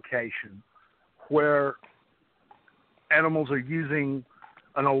electrolocation, where animals are using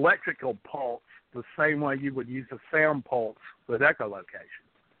an electrical pulse the same way you would use a sound pulse with echolocation.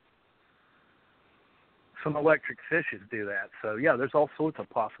 Some electric fishes do that. So, yeah, there's all sorts of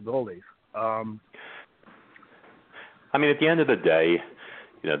possibilities. I mean, at the end of the day,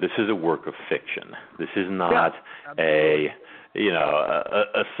 this is a work of fiction. This is not a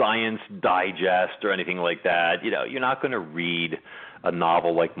science digest or anything like that. You're not going to read a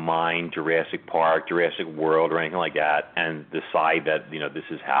novel like mine, Jurassic Park, Jurassic World, or anything like that, and decide that this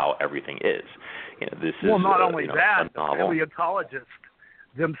is how everything is. This is not only that, a novel. Paleontologists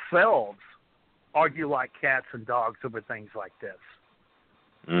themselves argue like cats and dogs over things like this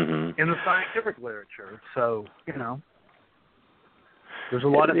in the scientific literature. So, there's a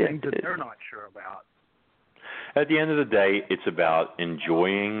lot of things that they're not sure about. At the end of the day, it's about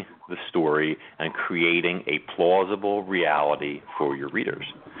enjoying the story and creating a plausible reality for your readers.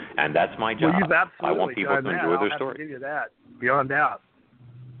 And that's my job. Well, you've absolutely I want people to enjoy their story. I'll have to give you that, beyond doubt.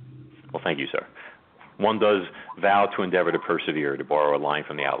 Well, thank you, sir. One does vow to endeavor to persevere, to borrow a line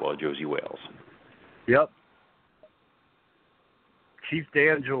from the outlaw Josie Wales. Yep. Chief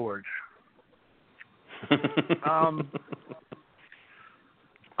Dan George.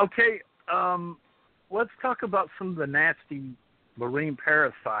 Okay, let's talk about some of the nasty marine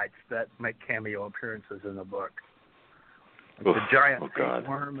parasites that make cameo appearances in the book. Like the giant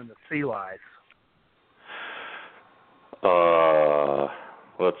tapeworm and the sea lice.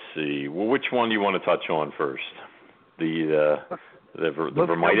 Let's see. Well, which one do you want to touch on first? The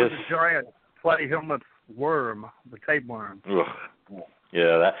vermitis? The giant platyhelminth worm, the tapeworm. Ugh.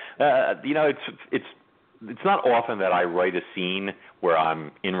 Yeah, it's not often that I write a scene where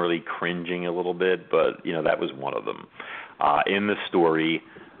I'm inwardly cringing a little bit, but that was one of them. In the story,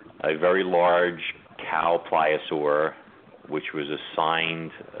 a very large cow pliosaur, which was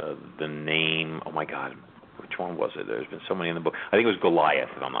assigned the name. Oh my God, which one was it? There's been so many in the book. I think it was Goliath,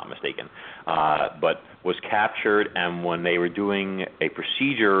 if I'm not mistaken. But was captured, and when they were doing a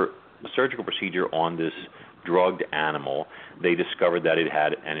surgical procedure on this drugged animal, they discovered that it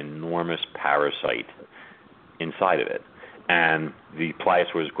had an enormous parasite inside of it. And the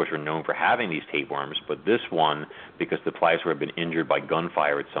pliosaurs, of course, are known for having these tapeworms, but this one, because the pliosaur had been injured by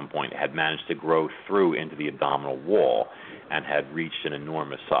gunfire at some point, had managed to grow through into the abdominal wall and had reached an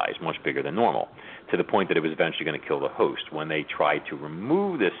enormous size, much bigger than normal, to the point that it was eventually going to kill the host. When they tried to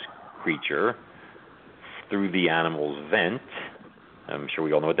remove this creature through the animal's vent, I'm sure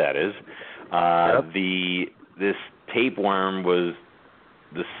we all know what that is, this tapeworm was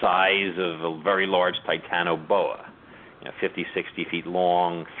the size of a very large titanoboa, 50, 60 feet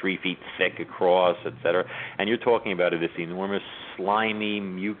long, 3 feet thick across, etc. And you're talking about this enormous, slimy,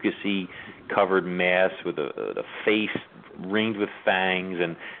 mucousy covered mass with a face ringed with fangs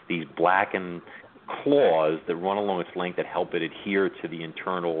and these blackened claws that run along its length that help it adhere to the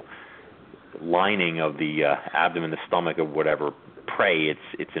internal lining of the abdomen, the stomach of whatever prey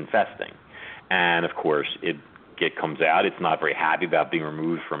it's infesting. And, of course, it comes out. It's not very happy about being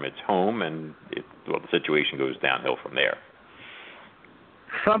removed from its home, and the situation goes downhill from there.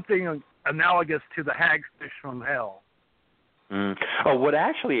 Something analogous to the hagfish from hell. Oh, what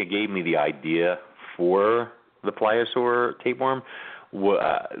actually gave me the idea for the pliosaur tapeworm,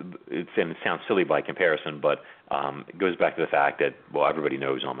 it sounds silly by comparison, but it goes back to the fact that, well, everybody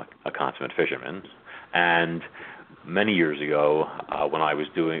knows I'm a consummate fisherman, and many years ago, when I was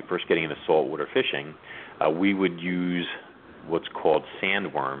first getting into saltwater fishing, we would use what's called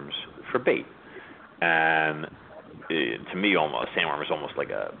sandworms for bait. And to me, sandworm is almost like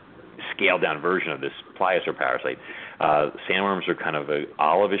a scaled-down version of this pliosaur parasite. Sandworms are kind of an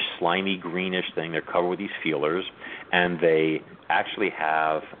olivish, slimy, greenish thing. They're covered with these feelers, and they actually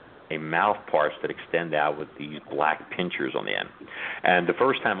have a mouth parts that extend out with these black pinchers on the end. And the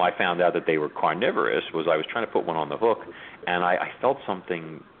first time I found out that they were carnivorous was I was trying to put one on the hook, and I felt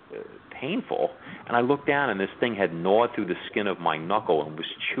something painful, and I looked down, and this thing had gnawed through the skin of my knuckle and was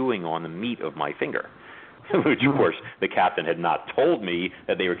chewing on the meat of my finger, which, of course, the captain had not told me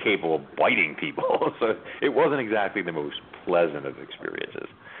that they were capable of biting people, so it wasn't exactly the most pleasant of experiences.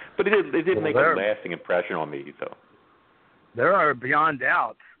 But it did make a lasting impression on me. So there are, beyond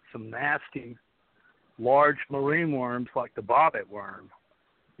doubt, some nasty, large marine worms like the bobbit worm,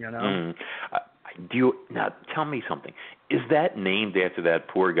 Now, tell me something. Is that named after that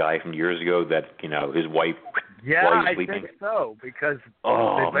poor guy from years ago that, his wife was sleeping? I think so, because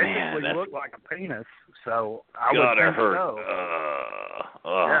they basically look like a penis, so I would think so.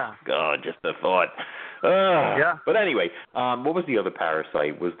 God, just the thought. But anyway, what was the other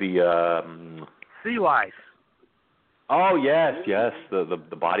parasite? Was the sea lice. Oh, yes, the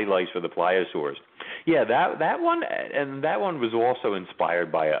body lice for the pliosaurs. Yeah, that one, and that one was also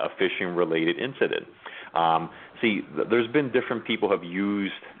inspired by a fishing-related incident. There's been different people have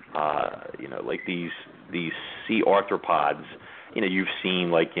used, like these sea arthropods. You've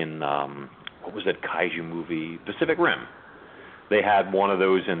seen like in what was that kaiju movie, Pacific Rim? They had one of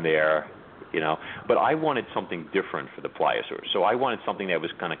those in there, But I wanted something different for the pliosaurs, so I wanted something that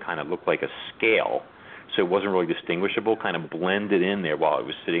was going to kind of look like a scale. So it wasn't really distinguishable, kind of blended in there while it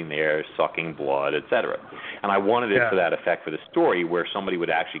was sitting there sucking blood, etc. And I wanted it for that effect for the story where somebody would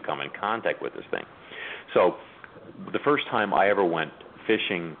actually come in contact with this thing. So the first time I ever went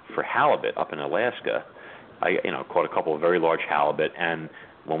fishing for halibut up in Alaska, I caught a couple of very large halibut, and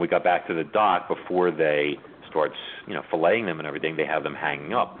when we got back to the dock, before they start filleting them and everything, they have them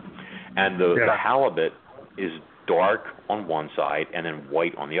hanging up. And the halibut is dark on one side and then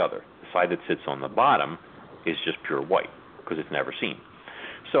white on the other. Side that sits on the bottom is just pure white because it's never seen.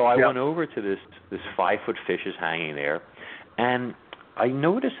 So I went over to this 5-foot fish is hanging there, and I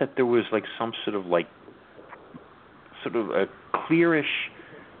noticed that there was like some sort of a clearish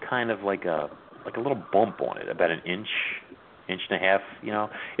kind of like a little bump on it, about an inch and a half.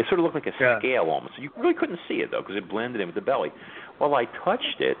 It sort of looked like a scale almost. You really couldn't see it though because it blended in with the belly. Well, I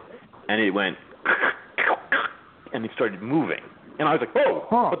touched it, and it went and it started moving. And I was like, whoa,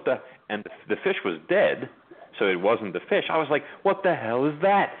 what the? And the fish was dead, so it wasn't the fish. I was like, what the hell is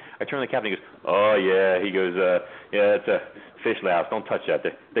that? I turned to the captain, he goes, oh, yeah. He goes, it's a fish louse. Don't touch that.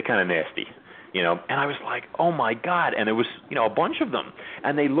 They're kind of nasty, And I was like, oh, my God. And there was, a bunch of them.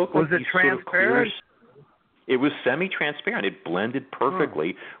 And they looked like these sort of clear. It was semi-transparent. It blended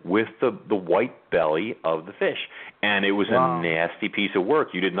perfectly with the white belly of the fish. And it was a nasty piece of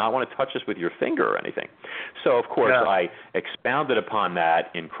work. You did not want to touch this with your finger or anything. So, of course, I expounded upon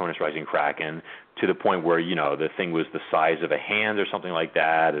that in Cronus Rising Kraken to the point where, the thing was the size of a hand or something like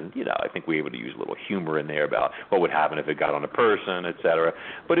that. And, I think we were able to use a little humor in there about what would happen if it got on a person, et cetera.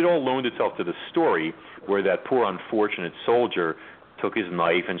 But it all loaned itself to the story where that poor unfortunate soldier took his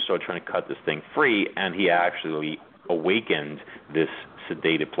knife and started trying to cut this thing free, and he actually awakened this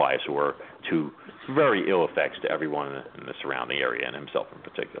sedated pliosaur to very ill effects to everyone in the surrounding area and himself in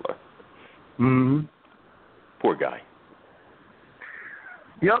particular. Mm-hmm. Poor guy.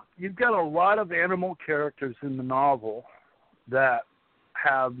 Yep, you've got a lot of animal characters in the novel that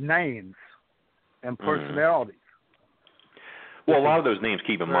have names and personalities. Well, a lot of those names,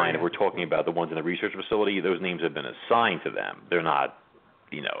 keep in mind, if we're talking about the ones in the research facility, those names have been assigned to them. They're not,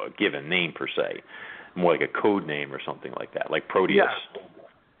 a given name per se. More like a code name or something like that, like Proteus.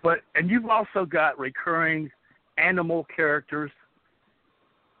 Yeah. And you've also got recurring animal characters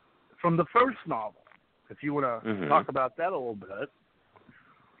from the first novel, if you want to talk about that a little bit.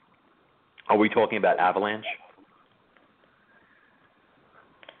 Are we talking about Avalanche?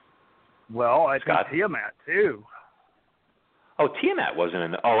 Well, I Scott? think Tiamat, too. Oh, Tiamat wasn't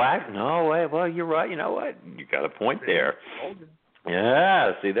in the... no way. Well, you're right. You know what? You got a point there.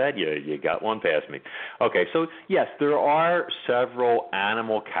 Yeah, see that? You got one past me. Okay, so, yes, there are several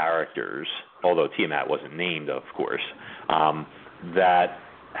animal characters, although Tiamat wasn't named, of course, that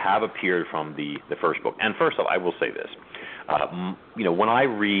have appeared from the first book. And first off, I will say this. When I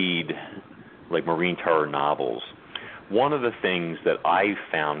read, like, marine terror novels, one of the things that I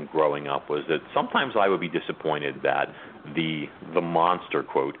found growing up was that sometimes I would be disappointed that the monster,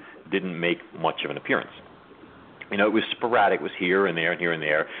 quote, didn't make much of an appearance. It was sporadic. It was here and there and here and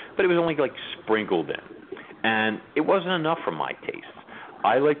there, but it was only, like, sprinkled in. And it wasn't enough for my taste.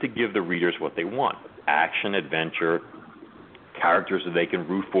 I like to give the readers what they want: action, adventure, characters that they can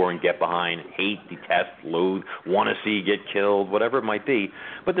root for and get behind, hate, detest, loathe, want to see get killed, whatever it might be.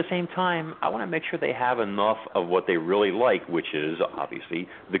 But at the same time, I want to make sure they have enough of what they really like, which is obviously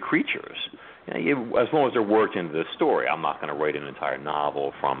the creatures. As long as they're worked into the story, I'm not going to write an entire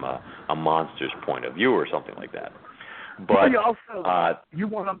novel from a monster's point of view or something like that. But you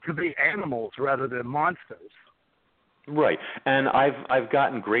want them to be animals rather than monsters. Right, and I've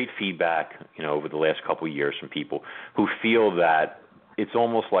gotten great feedback, over the last couple of years from people who feel that it's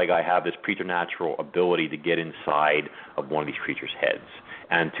almost like I have this preternatural ability to get inside of one of these creatures' heads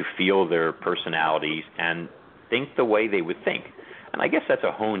and to feel their personalities and think the way they would think. And I guess that's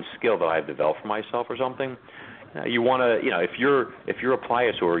a honed skill that I've developed for myself or something. You want to, if you're a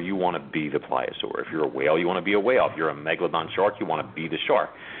pliosaur, you want to be the pliosaur. If you're a whale, you want to be a whale. If you're a megalodon shark, you want to be the shark.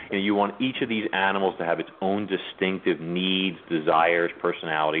 You want each of these animals to have its own distinctive needs, desires,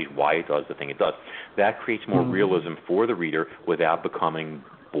 personalities, why it does the thing it does. That creates more realism for the reader without becoming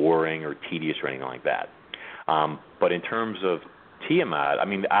boring or tedious or anything like that. But in terms of Tiamat,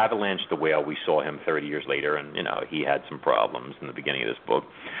 the Avalanche, the whale, we saw him 30 years later, and, he had some problems in the beginning of this book.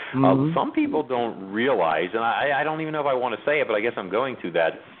 Some people don't realize, and I don't even know if I want to say it, but I guess I'm going to,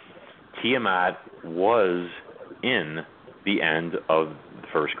 that Tiamat was in the end of the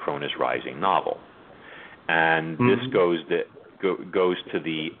first Cronus Rising novel. And this goes to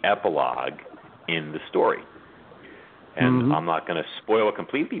the epilogue in the story. And I'm not going to spoil it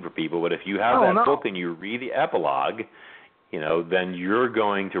completely for people, but if you have that book and you read the epilogue, then you're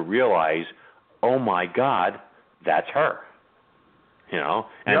going to realize, oh my God, that's her.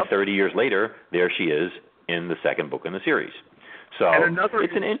 And 30 years later, there she is in the second book in the series. So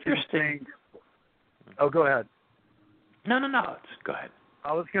it's an interesting. Oh, go ahead. No. Go ahead.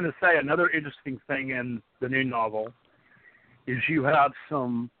 I was going to say another interesting thing in the new novel is you have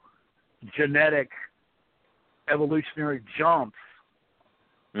some genetic evolutionary jumps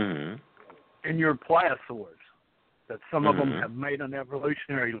in your pliosaurs. That some of them have made an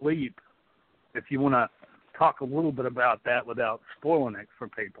evolutionary leap. If you want to talk a little bit about that without spoiling it for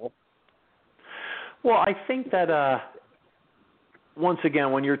people. Well, I think that once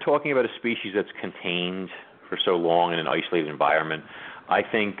again, when you're talking about a species that's contained for so long in an isolated environment, I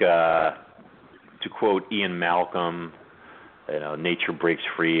think, to quote Ian Malcolm, nature breaks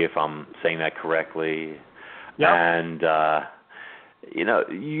free, if I'm saying that correctly. Yep. And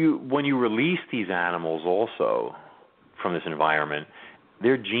when you release these animals also from this environment,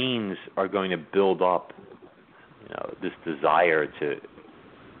 their genes are going to build up, this desire to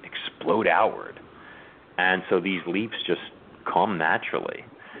explode outward. And so these leaps just come naturally.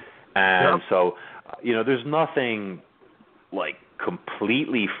 And so, there's nothing like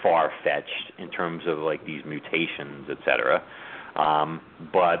completely far-fetched in terms of like these mutations, et cetera.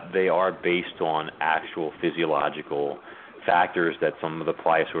 But they are based on actual physiological factors that some of the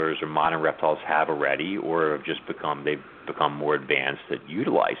pliosaurs or modern reptiles have already, or have just become more advanced at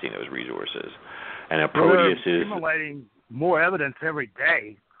utilizing those resources. And Proteus is accumulating more evidence every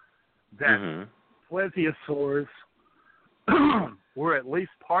day that plesiosaurs were at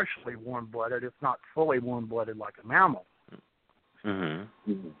least partially warm-blooded, if not fully warm-blooded, like a mammal. And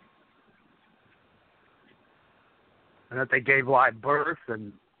that they gave live birth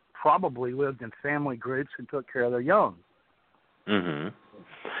and probably lived in family groups and took care of their young. Mm-hmm.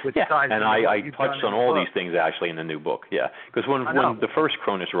 Yeah, and I touched on all these things actually in the new book. Yeah, because when the first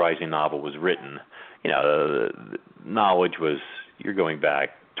Cronus Rising novel was written, the knowledge was, you're going back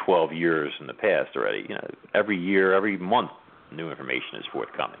 12 years in the past already. Every year, every month, new information is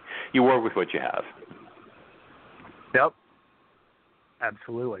forthcoming. You work with what you have. Yep,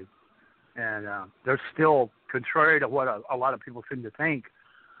 absolutely. And there's still, contrary to what a lot of people seem to think,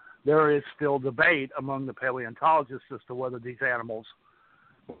 there is still debate among the paleontologists as to whether these animals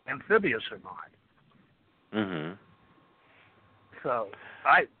were amphibious or not. Mm-hmm. So,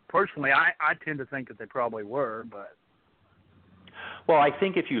 I tend to think that they probably were, but... Well, I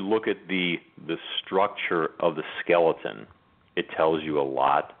think if you look at the structure of the skeleton, it tells you a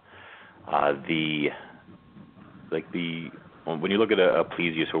lot. When you look at a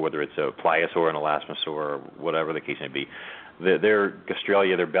plesiosaur, whether it's a pliosaur, an elasmosaur, or whatever the case may be, their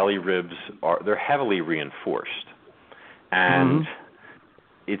gastralia, their belly ribs they're heavily reinforced, and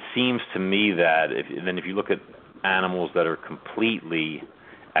it seems to me that if you look at animals that are completely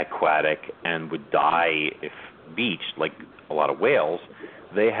aquatic and would die if beached, like a lot of whales,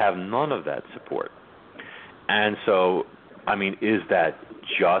 they have none of that support. And so, is that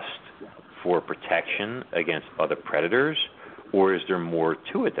just for protection against other predators, or is there more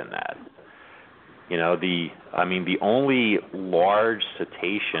to it than that? The only large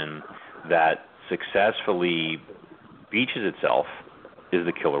cetacean that successfully beaches itself is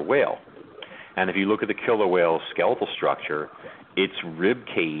the killer whale. And if you look at the killer whale's skeletal structure, its rib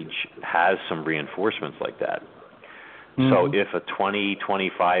cage has some reinforcements like that. Mm-hmm. So if a 20,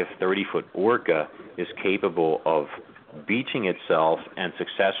 25, 30-foot orca is capable of beaching itself and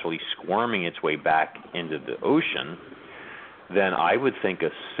successfully squirming its way back into the ocean, then I would think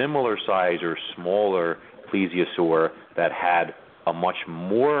a similar size or smaller plesiosaur that had a much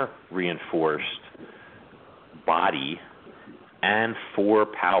more reinforced body and 4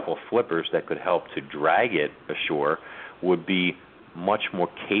 powerful flippers that could help to drag it ashore would be much more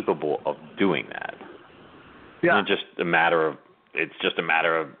capable of doing that. Yeah. It's just a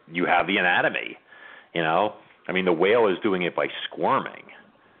matter of you have the anatomy, the whale is doing it by squirming,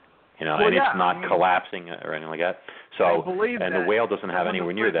 and it's not collapsing or anything like that. So, and the whale doesn't have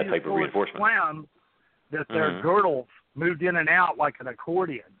anywhere near that type of reinforcement. Swam, that their girdles moved in and out like an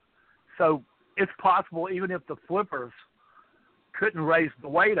accordion. So it's possible, even if the flippers couldn't raise the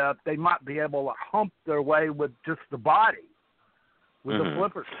weight up, they might be able to hump their way with just the body, with the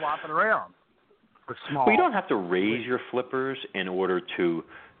flippers flopping around. Small. Well, you don't have to raise your flippers in order to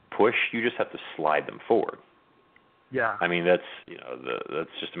push. You just have to slide them forward. Yeah. That's that's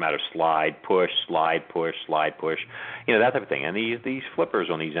just a matter of slide, push, that type of thing. And these flippers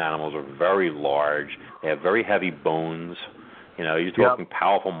on these animals are very large. They have very heavy bones. You're talking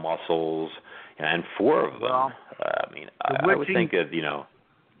powerful muscles, and 4 of them. Well, I would think that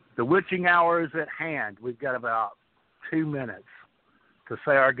the witching hour is at hand. We've got about 2 minutes to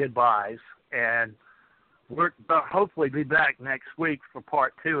say our goodbyes, and we'll hopefully be back next week for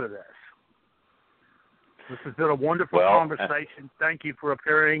part 2 of this. This has been a wonderful conversation. Thank you for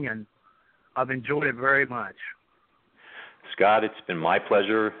appearing, and I've enjoyed it very much. Scott, it's been my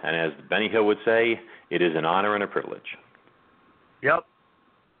pleasure, and as Benny Hill would say, it is an honor and a privilege. Yep.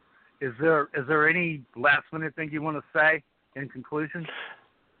 Is there any last-minute thing you want to say in conclusion?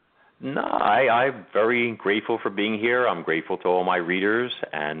 No, I'm very grateful for being here. I'm grateful to all my readers,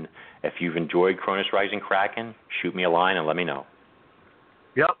 and if you've enjoyed Cronus Rising Kraken, shoot me a line and let me know.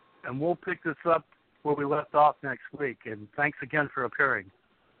 Yep, and we'll pick this up where we left off next week, and thanks again for appearing.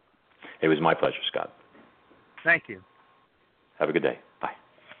 It was my pleasure, Scott. Thank you. Have a good day. Bye.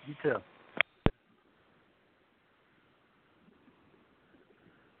 You too.